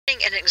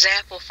An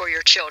example for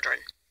your children.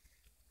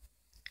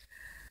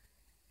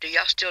 Do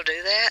y'all still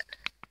do that?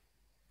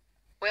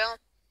 Well,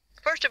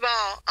 first of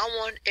all, I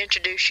want to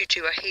introduce you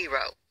to a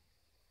hero.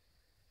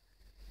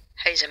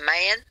 He's a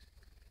man,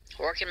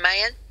 working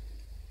man,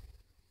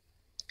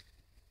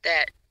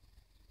 that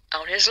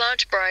on his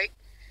lunch break,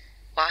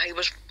 while he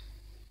was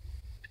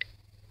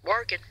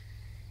working,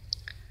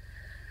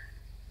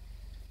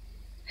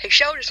 he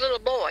showed his little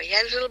boy. He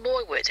had his little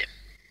boy with him.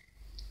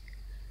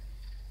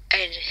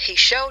 And he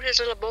showed his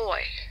little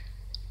boy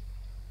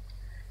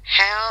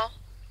how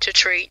to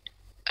treat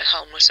a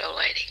homeless old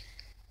lady.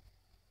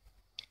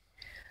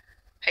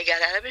 He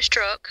got out of his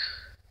truck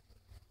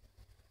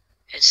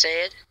and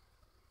said,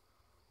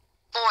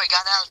 boy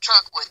got out of the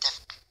truck with him.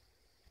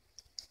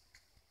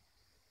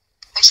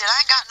 He said, I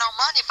ain't got no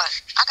money, but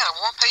I got a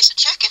warm piece of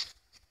chicken.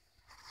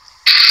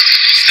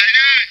 How you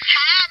doing?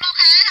 Hi, I'm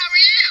okay. How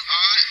are you?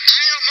 I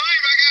ain't no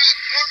money, but I got a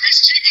warm piece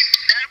of chicken.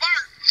 That'll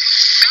work.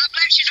 God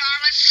bless you,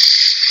 darling.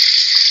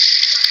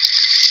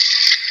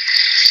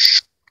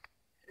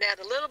 Now,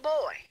 the little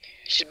boy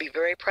should be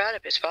very proud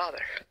of his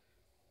father.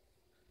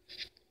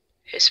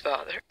 His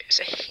father is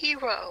a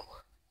hero.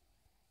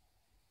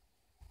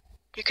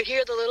 You could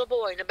hear the little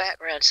boy in the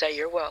background say,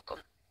 you're welcome.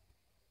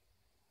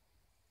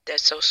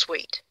 That's so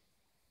sweet.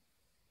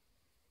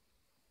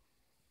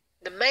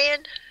 The man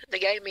that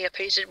gave me a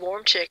piece of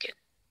warm chicken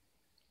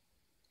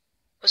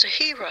was a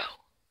hero.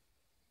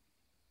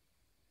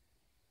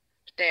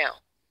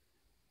 Now,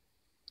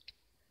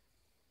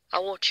 I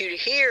want you to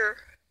hear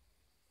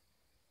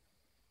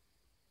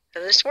that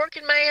this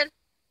working man,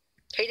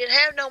 he didn't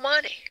have no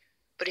money,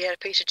 but he had a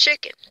piece of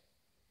chicken.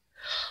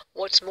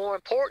 What's more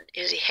important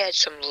is he had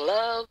some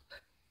love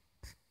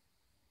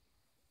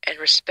and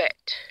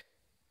respect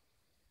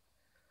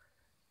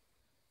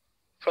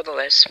for the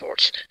less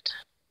fortunate.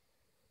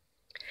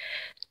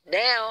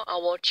 Now I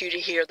want you to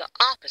hear the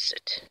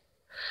opposite.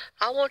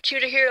 I want you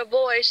to hear a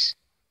voice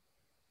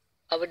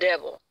of a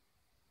devil.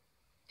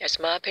 That's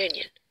my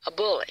opinion. A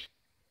bully.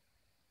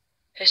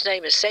 His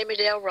name is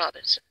Samuel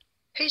Robinson.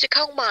 He's a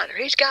coal miner.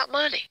 He's got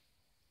money.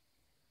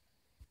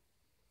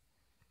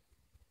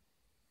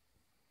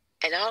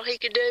 And all he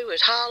could do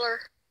is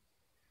holler,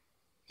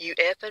 you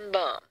effing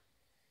bum.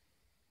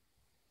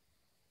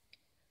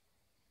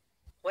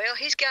 Well,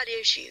 he's got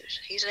issues.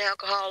 He's an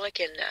alcoholic,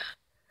 and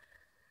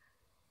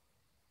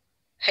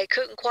he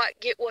couldn't quite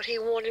get what he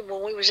wanted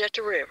when we was at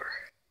the river.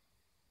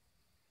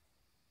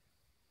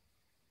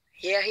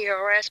 Yeah, he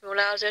harassed me when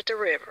I was at the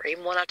river,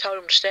 even when I told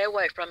him to stay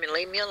away from me and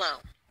leave me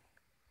alone.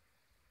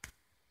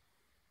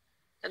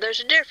 And there's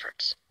a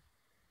difference.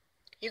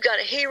 You got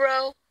a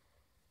hero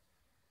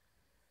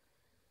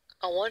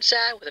on one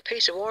side with a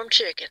piece of warm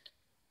chicken,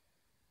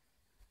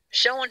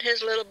 showing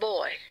his little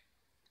boy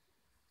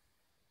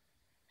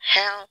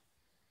how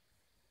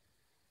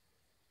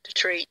to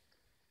treat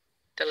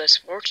the less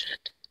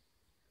fortunate.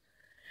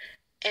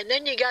 And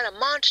then you got a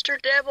monster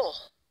devil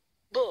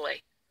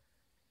bully,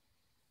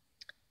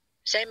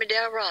 Samuel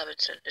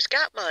Robinson, that's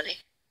got money,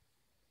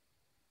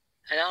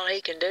 and all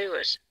he can do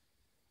is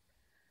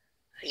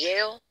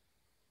yell,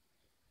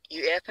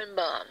 you effing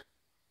bum.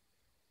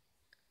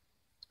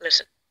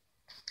 Listen.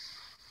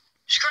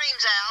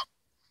 Screams out.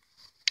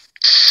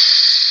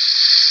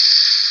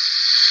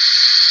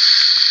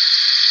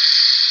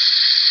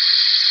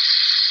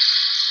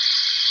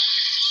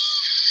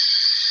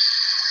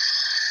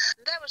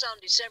 That was on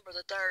December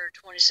the 3rd,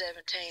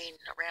 2017,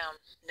 around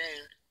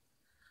noon.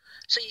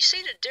 So you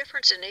see the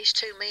difference in these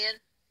two men?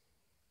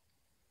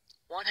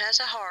 One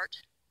has a heart.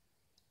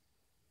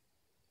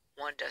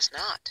 One does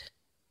not.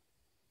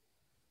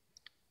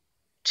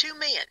 Two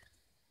men,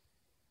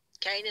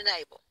 Cain and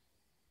Abel.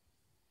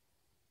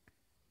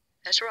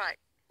 That's right.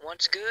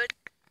 One's good,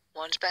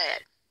 one's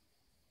bad.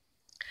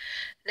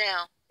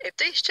 Now, if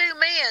these two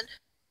men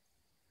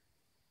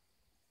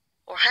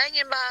were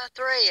hanging by a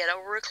thread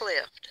over a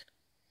cliff,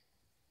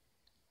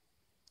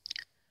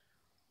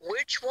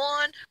 which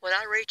one would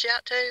I reach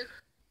out to?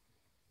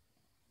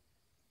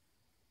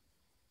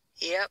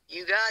 Yep,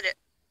 you got it.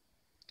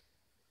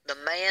 The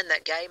man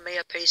that gave me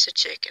a piece of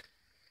chicken.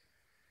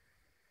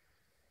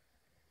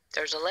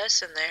 There's a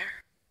lesson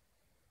there.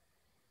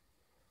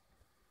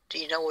 Do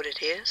you know what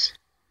it is?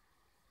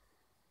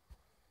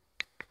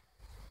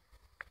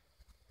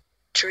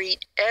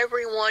 Treat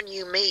everyone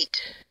you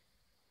meet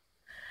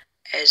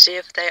as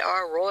if they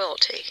are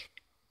royalty,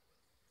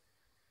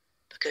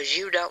 because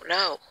you don't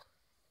know.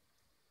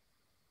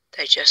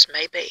 They just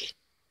may be.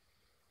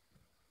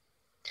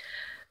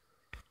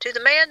 To the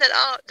man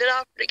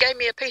that gave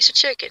me a piece of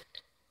chicken,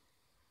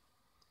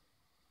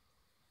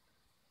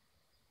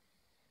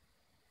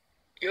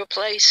 your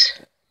place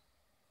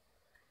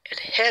in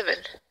heaven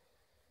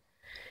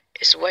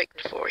is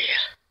waiting for you.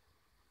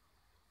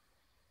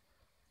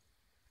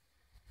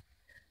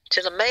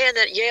 To the man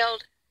that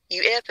yelled,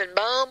 you effing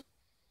bum,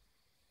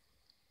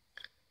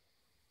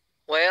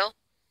 well,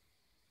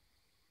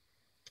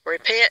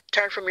 repent,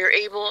 turn from your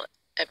evil,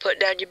 and put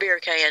down your beer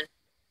can.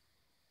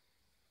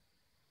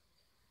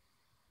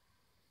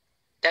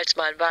 That's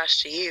my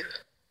advice to you.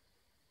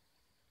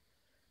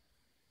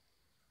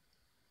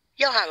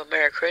 Y'all have a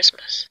Merry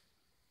Christmas.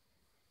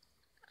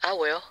 I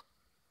will.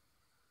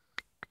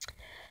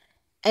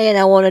 And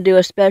I want to do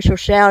a special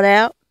shout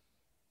out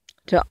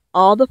to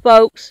all the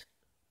folks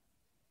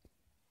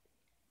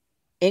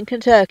in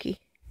Kentucky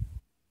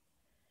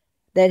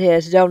that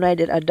has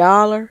donated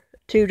 $1,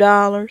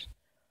 $2,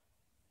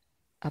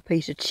 a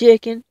piece of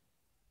chicken,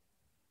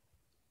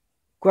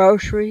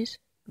 groceries,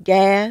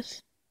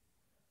 gas.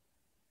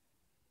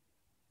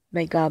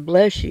 May God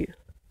bless you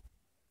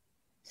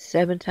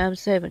 7 times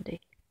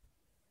 70.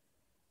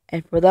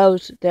 And for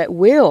those that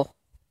will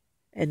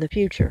in the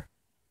future,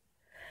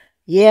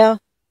 yeah,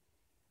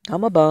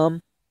 I'm a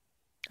bum.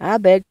 I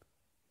beg.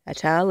 That's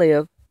how I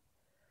live.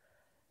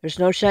 There's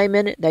no shame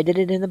in it. They did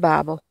it in the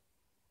Bible.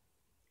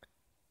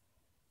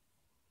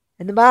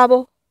 In the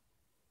Bible,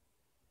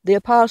 the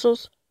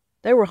apostles,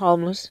 they were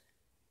homeless.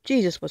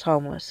 Jesus was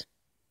homeless.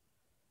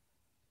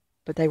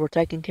 But they were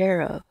taken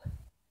care of.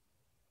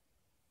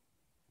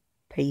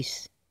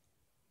 Peace.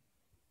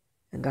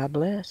 And God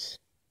bless.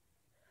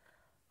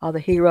 All the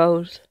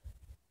heroes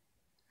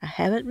I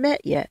haven't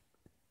met yet.